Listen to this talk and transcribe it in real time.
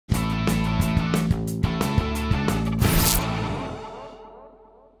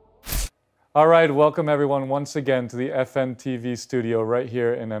All right, welcome everyone once again to the FNTV studio right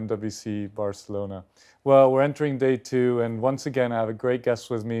here in MWC Barcelona. Well, we're entering day 2, and once again I have a great guest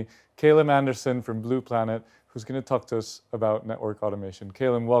with me, Kailem Anderson from Blue Planet, who's going to talk to us about network automation.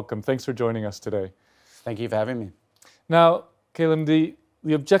 Kailem, welcome. Thanks for joining us today. Thank you for having me. Now, Kailem,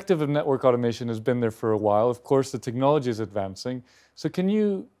 the objective of network automation has been there for a while. Of course, the technology is advancing. So can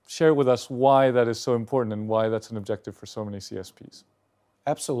you share with us why that is so important and why that's an objective for so many CSPs?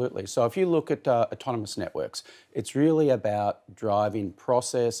 Absolutely. So if you look at autonomous networks, it's really about driving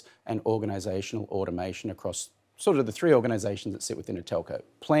process and organizational automation across sort of the 3 organizations that sit within a telco: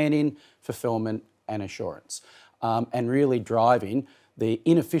 planning, fulfillment, and assurance. And really driving the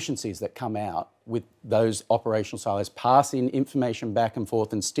inefficiencies that come out with those operational silos, passing information back and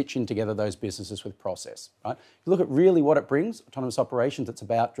forth and stitching together those businesses with process. Right? You look at really what it brings, autonomous operations, it's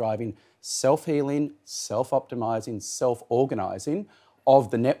about driving self-healing, self-optimizing, self-organizing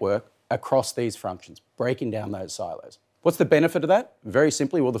of the network across these functions, breaking down those silos. What's the benefit of that? Very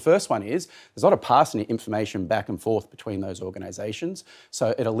simply, well, the first one is there's a lot of passing information back and forth between those organizations,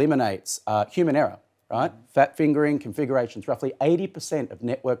 so it eliminates human error, right? Fat fingering, configurations. Roughly 80% of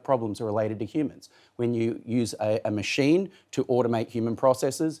network problems are related to humans. When you use a machine to automate human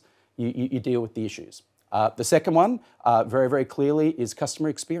processes, you deal with the issues. The second one, very, very clearly, is customer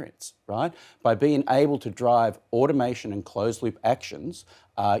experience, right? By being able to drive automation and closed-loop actions,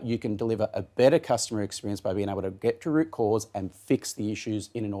 you can deliver a better customer experience by being able to get to root cause and fix the issues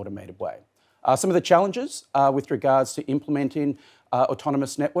in an automated way. Some of the challenges with regards to implementing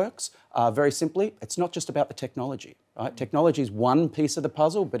autonomous networks, very simply, it's not just about the technology, right? Technology is one piece of the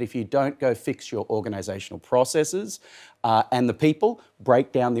puzzle, but if you don't go fix your organizational processes and the people,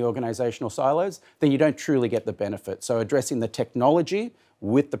 break down the organizational silos, then you don't truly get the benefit. So addressing the technology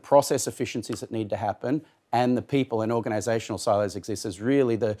with the process efficiencies that need to happen and the people and organizational silos exist is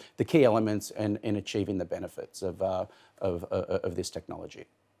really the key elements in achieving the benefits of this technology.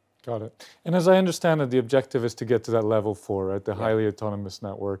 Got it. And as I understand it, the objective is to get to that level 4, right? The highly autonomous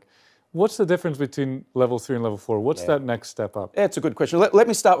network. What's the difference between level 3 and level 4? What's that next step up? Yeah, it's a good question. Let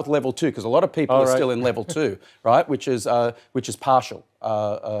me start with level 2, because a lot of people are still in level 2, right? Which is partial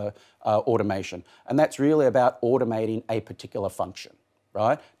automation. And that's really about automating a particular function.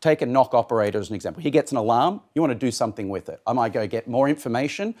 Right? Take a knock operator as an example. He gets an alarm, you want to do something with it. I might go get more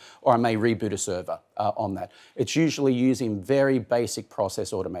information, or I may reboot a server on that. It's usually using very basic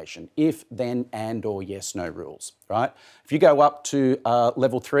process automation, if, then, and, or yes, no rules, right? If you go up to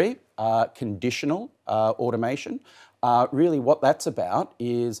level 3, conditional automation, really what that's about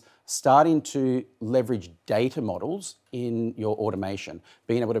is starting to leverage data models in your automation,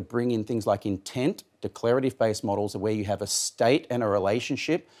 being able to bring in things like intent, declarative-based models where you have a state and a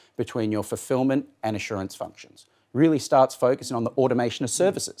relationship between your fulfillment and assurance functions. Really starts focusing on the automation of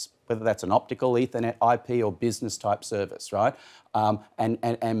services, whether that's an optical, Ethernet, IP, or business-type service, right?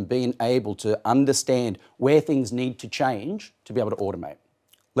 And being able to understand where things need to change to be able to automate.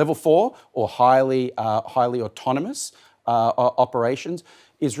 Level 4, or highly autonomous operations,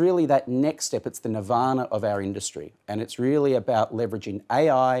 is really that next step. It's the nirvana of our industry. And it's really about leveraging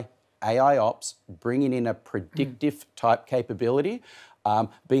AI ops, bringing in a predictive type capability,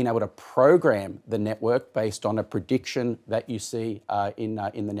 being able to program the network based on a prediction that you see in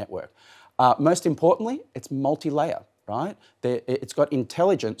the network. Most importantly, it's multi-layer, right? It's got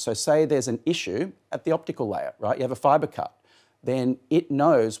intelligence. So say there's an issue at the optical layer, right? You have a fiber cut. Then it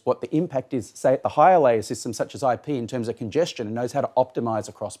knows what the impact is, say, at the higher layer systems such as IP in terms of congestion, and knows how to optimize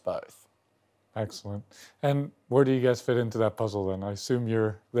across both. Excellent. And where do you guys fit into that puzzle then? I assume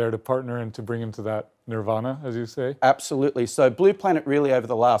you're there to partner and to bring into that nirvana, as you say? Absolutely. So Blue Planet really over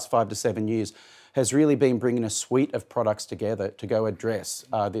the last 5 to 7 years has really been bringing a suite of products together to go address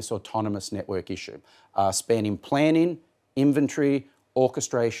this autonomous network issue, spanning planning, inventory,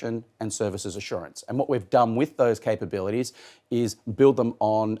 orchestration, and services assurance. And what we've done with those capabilities is build them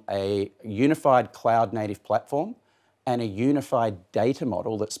on a unified cloud-native platform and a unified data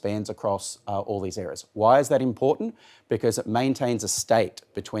model that spans across all these areas. Why is that important? Because it maintains a state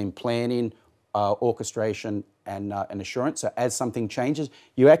between planning, orchestration, and assurance. So as something changes,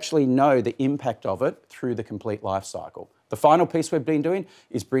 you actually know the impact of it through the complete life cycle. The final piece we've been doing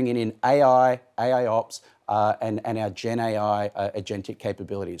is bringing in AI ops, and our Gen AI agentic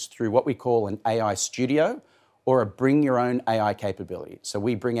capabilities through what we call an AI studio or a bring your own AI capability. So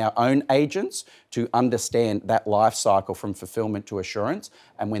we bring our own agents to understand that life cycle from fulfillment to assurance,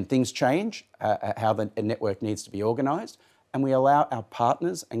 and when things change, how the network needs to be organized, and we allow our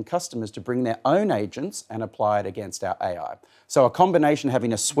partners and customers to bring their own agents and apply it against our AI. So a combination of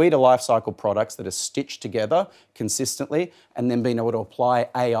having a suite of lifecycle products that are stitched together consistently and then being able to apply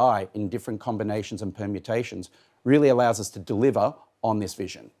AI in different combinations and permutations really allows us to deliver on this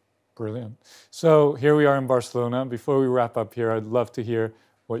vision. Brilliant. So here we are in Barcelona. Before we wrap up here, I'd love to hear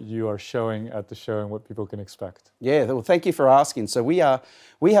what you are showing at the show and what people can expect. Yeah, well, thank you for asking. So we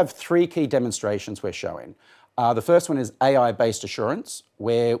have 3 key demonstrations we're showing. The first one is AI-based assurance,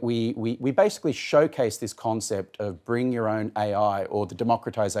 where we basically showcase this concept of bring your own AI, or the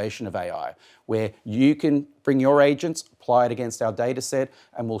democratization of AI, where you can bring your agents, apply it against our data set,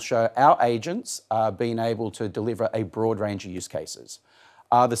 and we'll show our agents being able to deliver a broad range of use cases.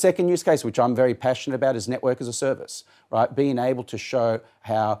 The second use case, which I'm very passionate about, is network as a service, right? Being able to show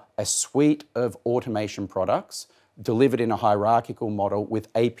how a suite of automation products delivered in a hierarchical model with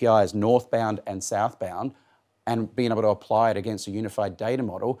APIs northbound and southbound, and being able to apply it against a unified data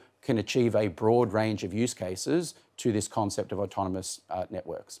model can achieve a broad range of use cases to this concept of autonomous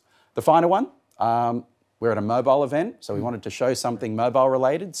networks. The final one, we're at a mobile event, so we wanted to show something mobile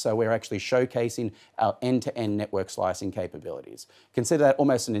related, so we're actually showcasing our end-to-end network slicing capabilities. Consider that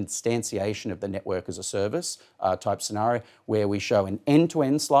almost an instantiation of the network as a service type scenario, where we show an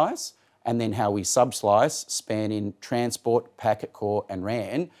end-to-end slice and then how we sub-slice spanning transport, packet core and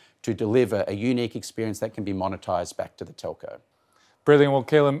RAN to deliver a unique experience that can be monetized back to the telco. Brilliant. Well,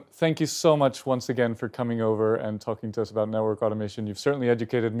 Kailem, thank you so much once again for coming over and talking to us about network automation. You've certainly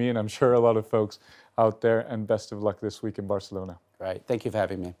educated me, and I'm sure a lot of folks out there, and best of luck this week in Barcelona. Great. Thank you for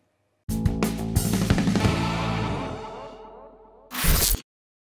having me.